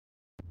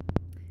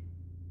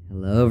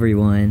Hello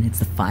everyone, it's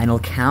the final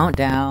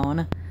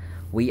countdown.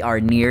 We are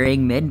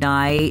nearing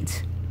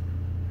midnight.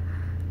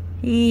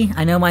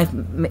 I know my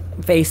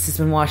face has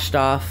been washed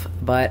off,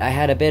 but I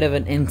had a bit of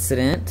an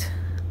incident.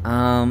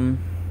 And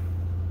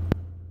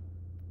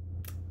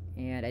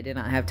I did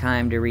not have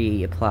time to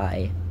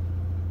reapply.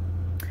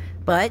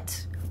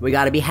 But we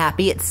gotta be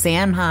happy it's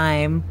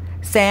Samhain.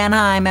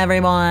 Samhain,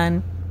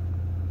 everyone!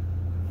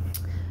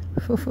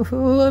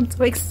 I'm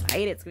so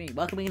excited. It's gonna be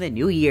welcoming the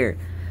new year.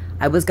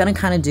 I was gonna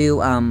kind of do,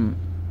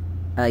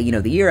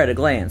 the year at a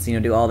glance,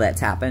 do all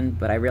that's happened,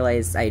 but I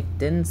realized I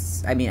didn't,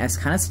 I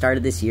kind of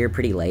started this year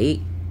pretty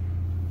late,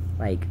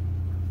 like,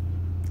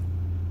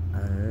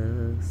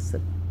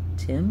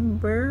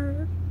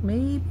 September,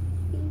 maybe?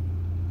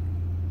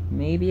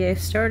 Maybe I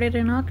started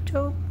in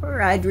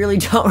October? I really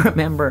don't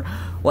remember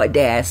what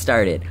day I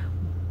started,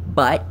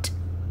 but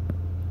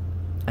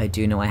I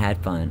do know I had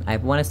fun. I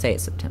want to say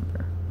it's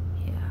September.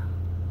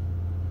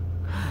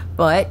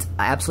 But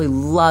I absolutely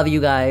love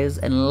you guys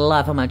and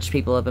love how much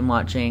people have been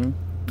watching.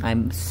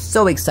 I'm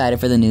so excited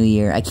for the new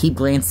year. I keep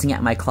glancing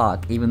at my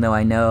clock, even though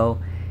I know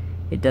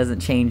it doesn't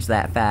change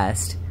that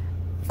fast.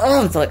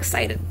 Oh, I'm so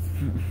excited.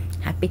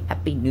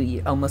 Happy New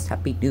Year. Almost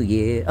Happy New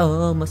Year.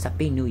 Almost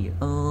Happy New Year.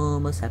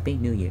 Almost Happy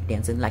New Year.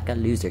 Dancing like a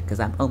loser because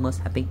I'm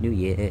almost Happy New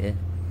Year.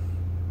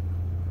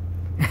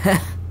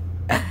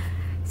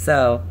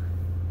 So,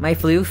 my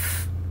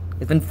floof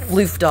has been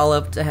floofed all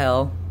up to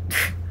hell.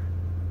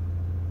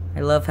 I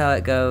love how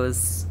it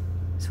goes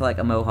to like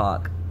a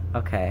mohawk.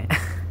 Okay.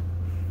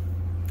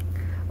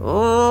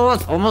 Oh,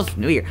 it's almost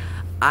New Year.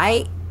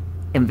 I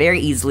am very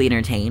easily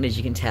entertained, as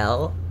you can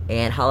tell,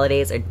 and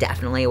holidays are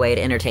definitely a way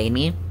to entertain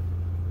me.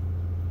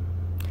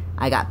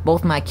 I got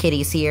both my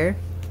kitties here,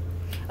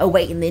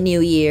 awaiting the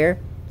new year.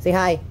 Say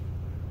hi.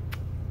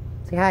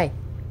 Say hi.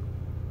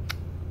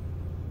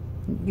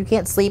 You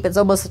can't sleep. It's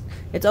almost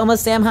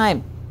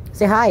Samhain.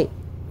 Say hi.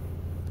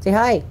 Say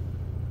hi.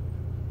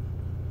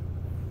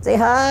 Say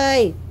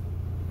hi!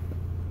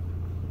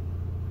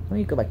 Why don't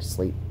you go back to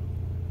sleep?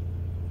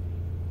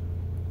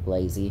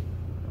 Lazy.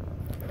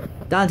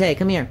 Dante,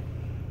 come here.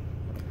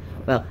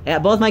 Well, I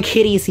got both my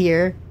kitties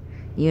here,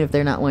 even if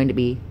they're not going to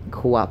be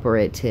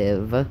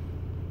cooperative.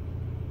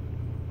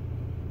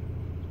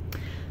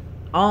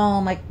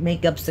 All my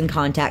makeups and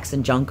contacts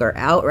and junk are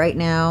out right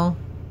now,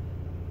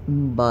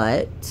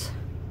 but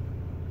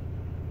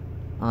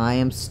I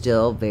am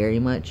still very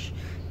much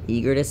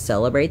eager to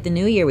celebrate the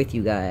new year with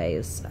you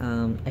guys.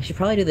 I should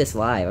probably do this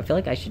live. I feel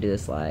like I should do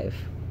this live.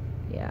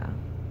 Yeah,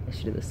 I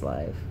should do this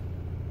live.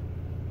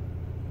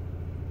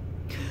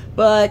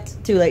 But,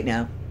 too late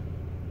now.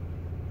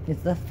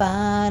 It's the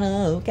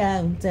final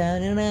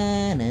countdown.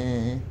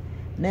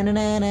 Na na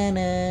na na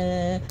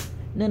na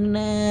na na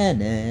na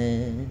na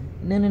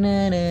na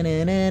na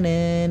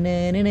na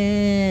na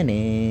na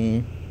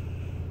na.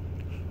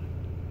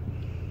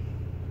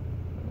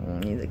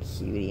 He's a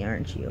cutie,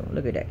 aren't you?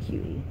 Look at that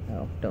cutie.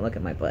 Oh, don't look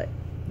at my butt.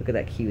 Look at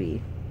that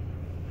cutie.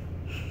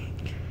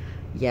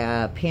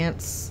 Yeah,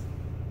 pants...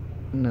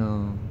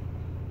 No.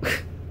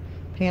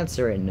 Pants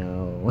are a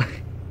no.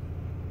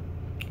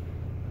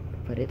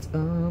 But it's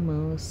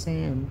almost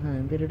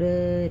Samhain. I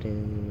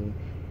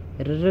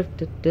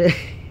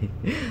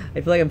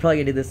feel like I'm probably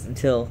gonna do this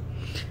until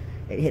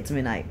it hits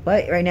midnight.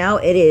 But right now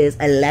it is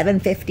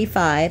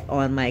 11:55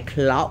 on my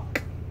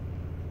clock.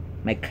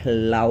 My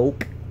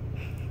clock.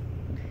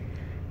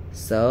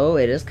 So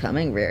it is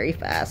coming very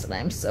fast, and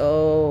I'm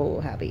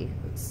so happy.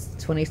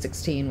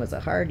 2016 was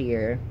a hard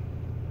year,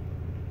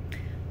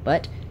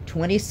 but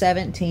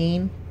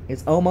 2017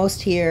 is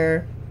almost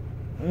here.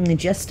 In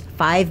just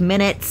 5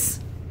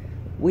 minutes,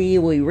 we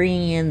will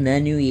ring in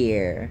the new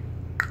year.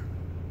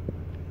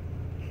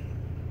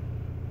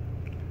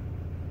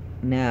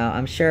 Now,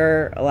 I'm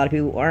sure a lot of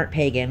people who aren't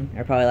pagan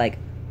are probably like,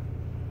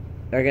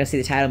 are gonna see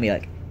the title and be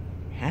like,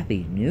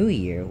 Happy New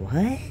Year,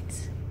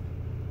 what?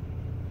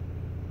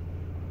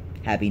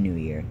 Happy New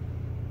Year.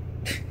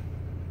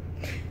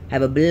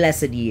 Have a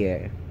blessed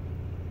year.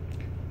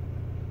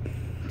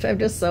 So I'm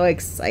just so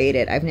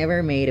excited. I've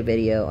never made a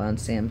video on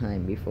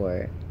Samhain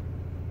before.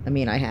 I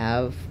mean, I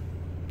have.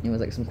 It was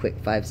like some quick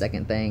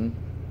 5-second thing.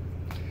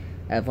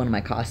 I have one of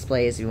my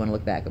cosplays if you want to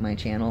look back at my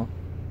channel.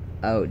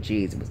 Oh,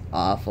 geez, it was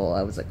awful.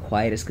 I was like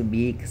quiet as could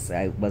be because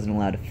I wasn't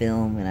allowed to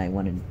film, and I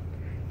wanted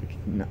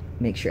to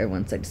make sure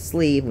everyone's like to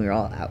sleep. We were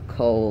all out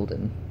cold,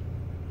 and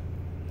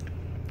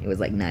it was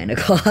like 9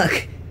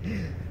 o'clock.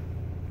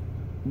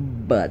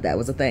 But that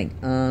was a thing.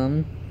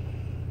 Oh,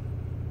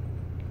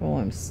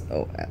 I'm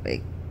so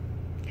happy.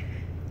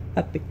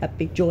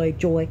 Happy, joy,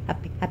 joy.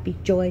 Happy,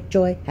 joy,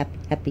 joy.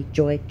 Happy,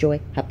 joy, joy.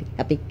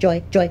 Happy,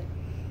 joy, joy.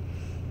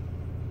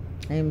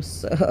 I am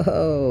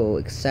so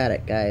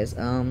ecstatic, guys.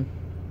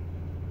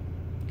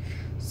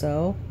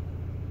 So,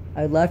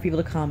 I'd love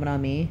people to comment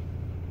on me,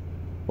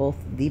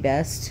 both the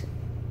best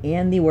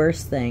and the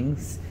worst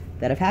things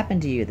that have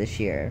happened to you this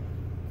year.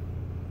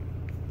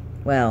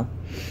 Well,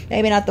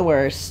 maybe not the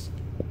worst,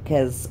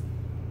 because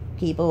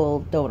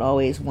people don't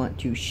always want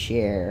to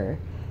share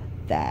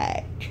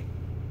that.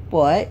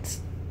 But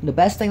the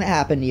best thing that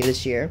happened to you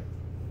this year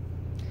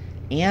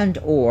and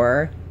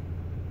or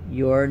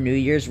your New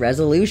Year's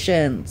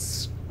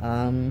resolutions.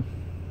 So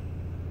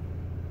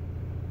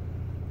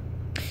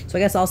I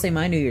guess I'll say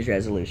my New Year's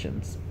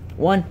resolutions.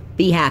 1,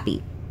 be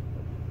happy.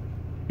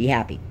 Be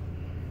happy.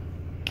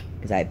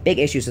 Because I have big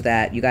issues with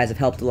that. You guys have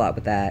helped a lot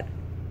with that.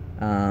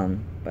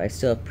 But I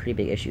still have pretty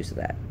big issues with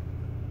that.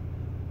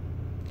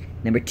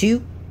 Number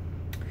 2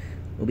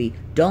 will be,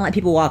 don't let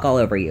people walk all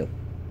over you.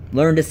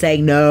 Learn to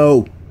say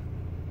no.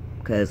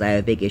 Because I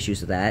have big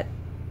issues with that.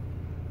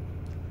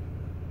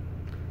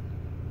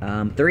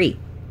 3,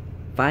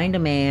 find a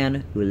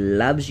man who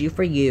loves you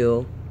for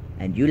you,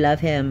 and you love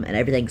him, and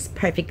everything's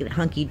perfect and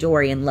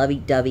hunky-dory and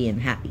lovey-dovey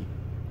and happy.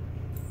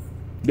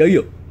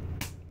 Yeah.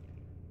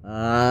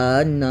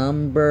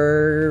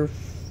 Number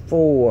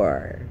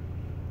 4.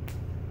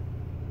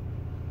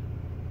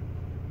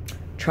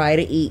 Try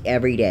to eat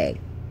every day.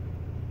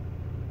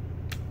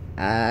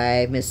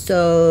 I miss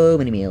so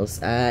many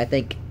meals. I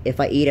think if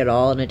I eat at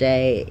all in a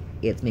day,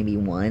 it's maybe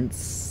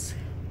once.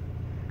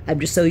 I'm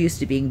just so used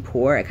to being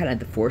poor, I kind of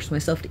have to force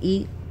myself to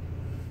eat.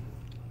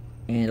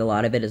 And a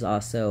lot of it is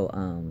also,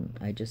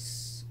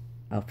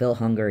 I'll feel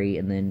hungry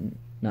and then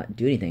not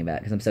do anything about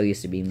it because I'm so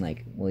used to being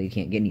like, well, you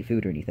can't get any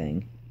food or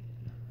anything.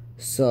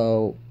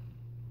 So,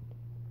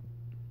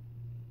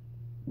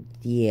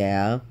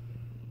 yeah.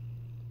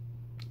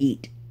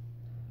 Eat.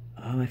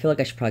 I feel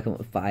like I should probably come up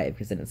with 5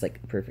 because then it's like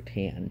a perfect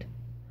hand.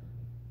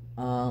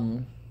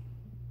 5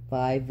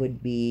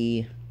 would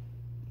be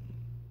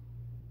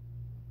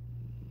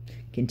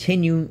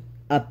continue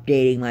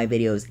updating my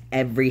videos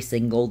every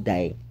single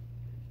day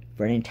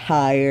for an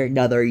entire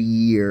another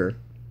year.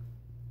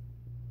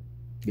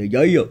 Yeah. I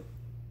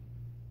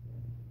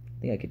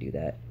think I could do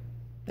that.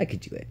 I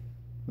could do it.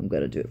 I'm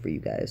gonna do it for you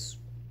guys.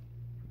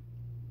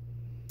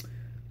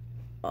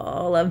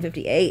 Oh,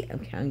 11:58. I'm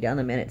counting down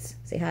the minutes.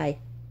 Say hi.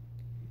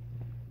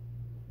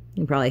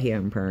 You can probably hear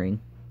him purring.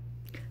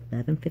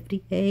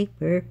 11:58.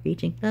 We're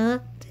reaching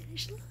the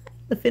finish line.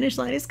 The finish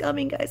line is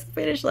coming, guys. The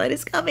finish line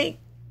is coming.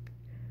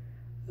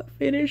 The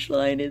finish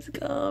line is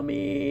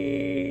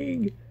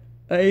coming.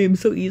 I am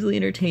so easily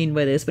entertained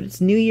by this, but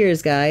it's New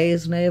Year's,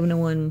 guys, and I have no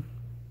one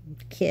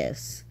to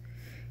kiss.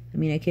 I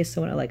mean, I kissed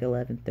someone at like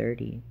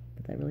 11:30,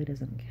 but that really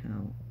doesn't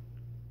count.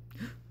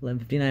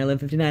 11:59,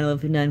 11:59,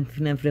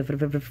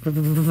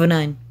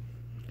 11:59.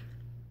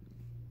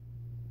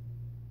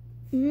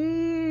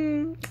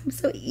 I'm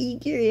so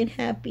eager and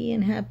happy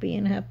and happy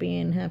and happy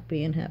and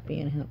happy and happy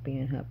and happy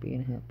and happy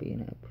and happy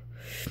and happy.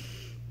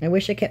 I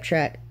wish I kept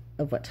track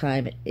of what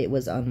time it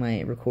was on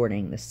my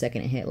recording the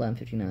second it hit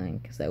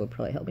 11:59, because that would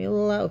probably help me a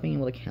lot with being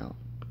able to count.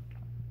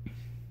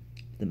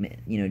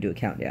 Do a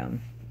countdown.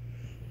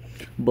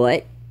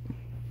 But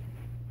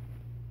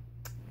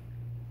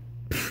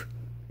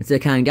instead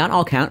of counting down,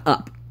 I'll count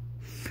up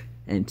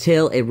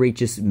until it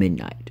reaches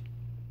midnight.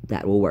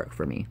 That will work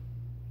for me.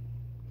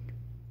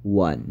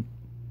 1,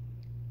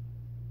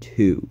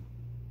 2,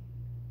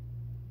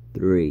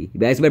 3. You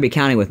guys better be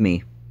counting with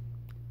me.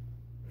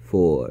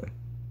 4,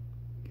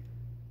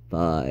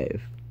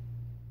 5,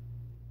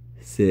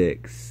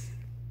 6,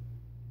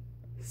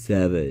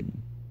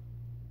 7,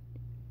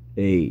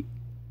 8,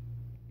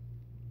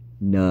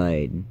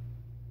 9,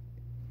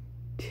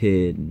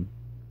 10,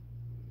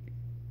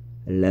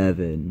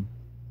 11.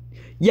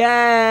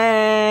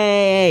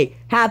 Yay!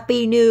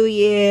 Happy New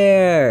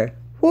Year!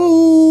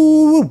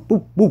 Woo!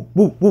 Woo, woo,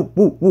 woo, woo,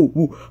 woo, woo,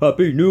 woo.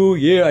 Happy New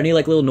Year! I need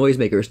like little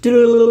noisemakers.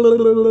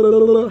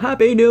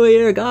 Happy New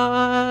Year,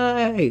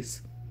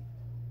 guys!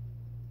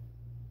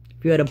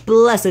 If you had a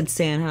blessed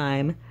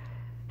Samhain,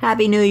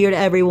 Happy New Year to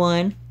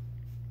everyone,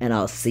 and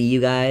I'll see you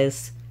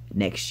guys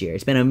next year.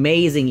 It's been an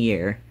amazing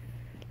year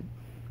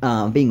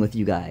being with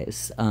you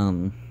guys.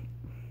 From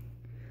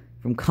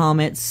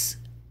comments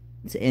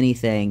to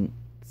anything,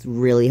 it's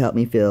really helped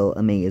me feel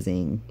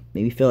amazing.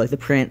 Made me feel like the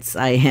prince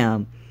I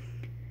am.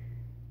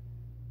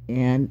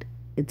 And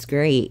it's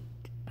great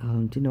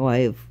to know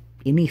I have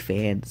any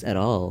fans at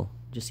all.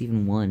 Just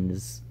even one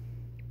is...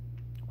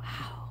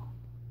 wow.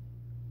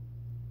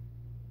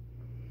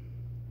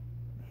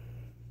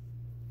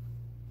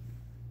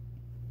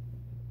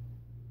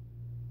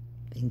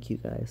 Thank you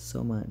guys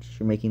so much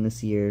for making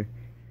this year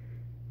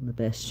the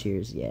best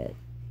years yet.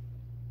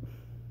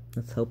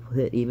 Let's hope we'll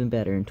hit even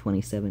better in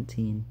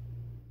 2017.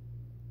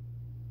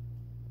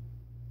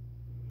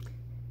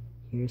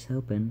 Here's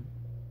hoping.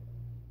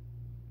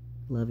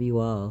 Love you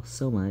all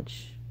so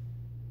much.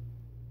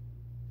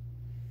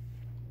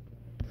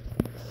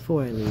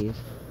 Before I leave,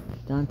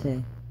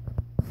 Dante.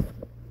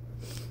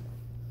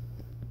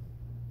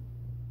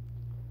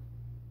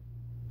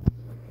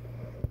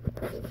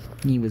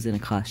 He was in a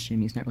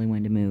costume. He's not really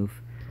wanting to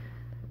move.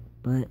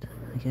 But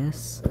I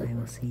guess I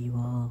will see you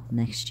all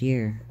next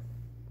year.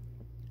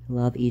 I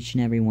love each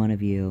and every one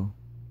of you.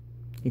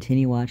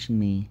 Continue watching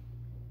me.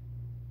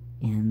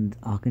 And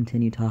I'll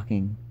continue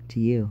talking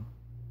to you.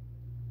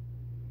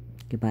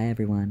 Goodbye,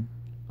 everyone.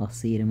 I'll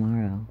see you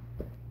tomorrow.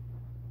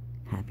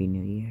 Happy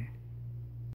New Year.